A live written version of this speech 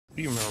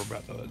do you remember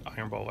about the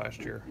Iron Bowl last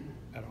year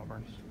at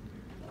Auburn?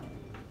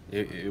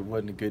 It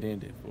wasn't a good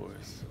ending for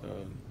us.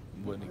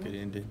 It wasn't a good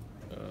ending.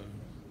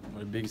 One of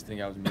the biggest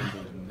thing I was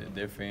remembering that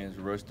their fans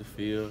rushed the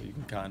field. You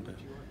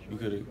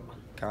could have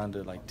kind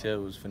of like tell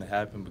it was finna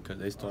happen because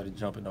they started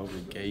jumping over the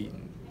gate,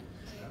 and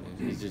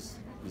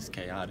it's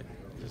chaotic.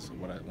 That's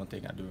one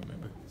thing I do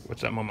remember.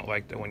 What's that moment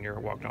like, though, when you're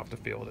walking off the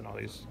field and all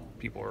these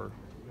people are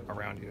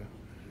around you?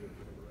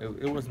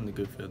 It wasn't a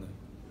good feeling.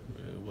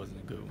 It wasn't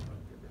a good one.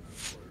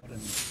 In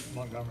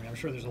Montgomery, I'm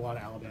sure there's a lot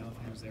of Alabama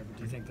fans there, but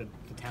do you think that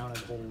the town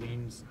as a whole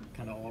leans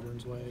kind of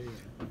Auburn's way?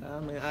 I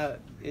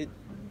mean,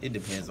 it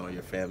depends on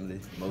your family.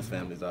 Most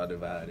families are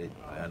divided.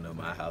 I know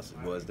my house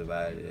was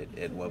divided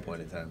at one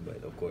point in time,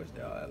 but of course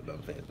there are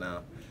Alabama fans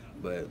now.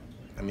 But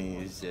I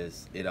mean,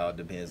 it all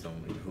depends on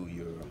who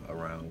you're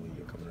around when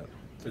you're coming up.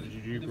 So did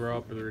you grow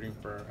up rooting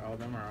for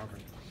Alabama or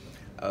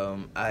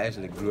Auburn? I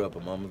actually grew up a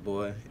mama's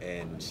boy,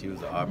 and she was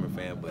an Auburn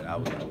fan, but I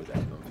was always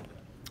Alabama.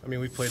 I mean,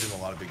 we've played in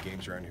a lot of big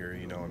games around here,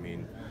 you know. I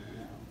mean,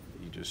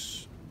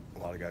 a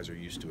lot of guys are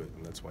used to it,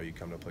 and that's why you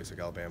come to a place like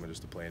Alabama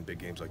just to play in big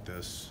games like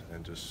this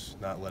and just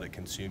not let it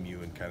consume you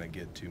and kind of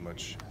get too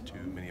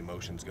many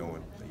emotions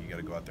going. You got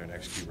to go out there and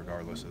execute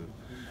regardless of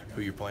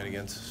who you're playing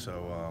against.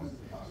 So,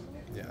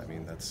 yeah, I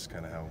mean, that's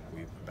kind of how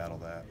we battle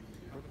that.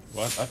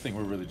 Well, I think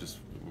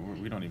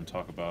we don't even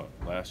talk about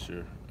last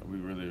year. We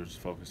really are just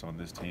focused on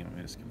this team. I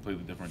mean, it's a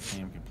completely different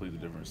team, completely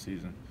different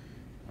season.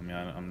 I mean,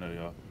 I know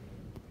y'all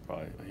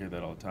probably hear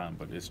that all the time,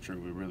 but it's true.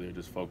 We really are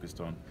just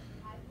focused on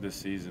this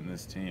season,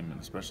 this team, and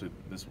especially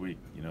this week.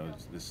 You know,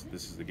 this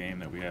is the game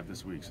that we have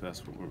this week, so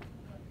that's what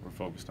we're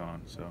focused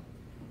on. So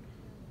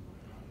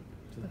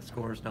the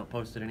score's not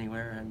posted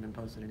anywhere, hadn't been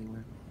posted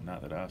anywhere?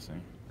 Not that I've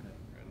seen.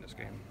 In this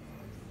game?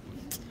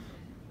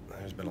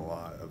 There's been a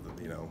lot of,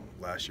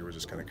 last year was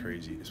just kind of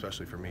crazy,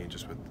 especially for me,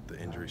 just with the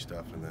injury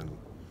stuff and then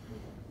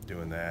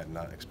doing that and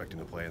not expecting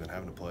to play and then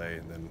having to play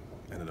and then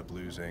ended up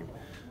losing,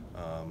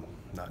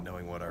 not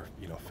knowing what our,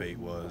 fate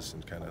was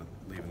and kind of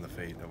leaving the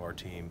fate of our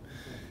team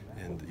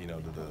and,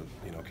 to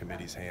the,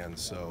 committee's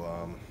hands.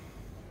 So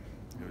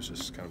it was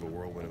just kind of a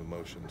whirlwind of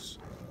emotions.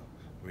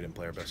 We didn't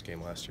play our best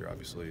game last year,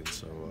 obviously, and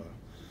so,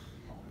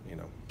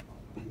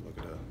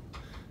 looking to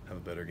have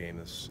a better game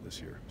this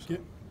year. So.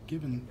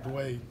 Given the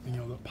way,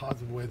 the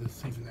positive way the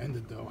season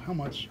ended, though, how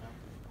much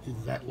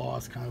is that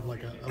loss kind of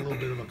like a little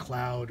bit of a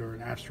cloud or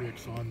an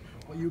asterisk on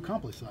what you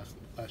accomplished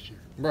last year?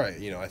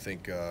 Right. I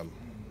think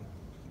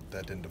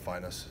that didn't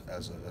define us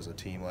as a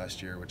team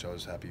last year, which I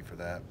was happy for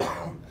that. But,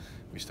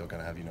 we still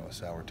kind of have, a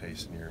sour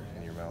taste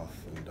in your mouth.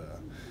 And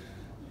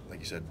like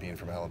you said, being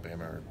from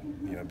Alabama, or,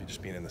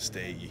 just being in the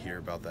state, you hear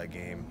about that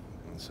game.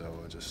 And so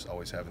just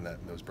always having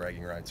those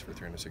bragging rights for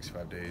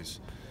 365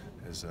 days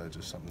is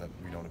just something that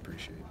we don't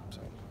appreciate.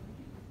 So.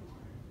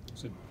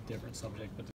 It's a different subject, but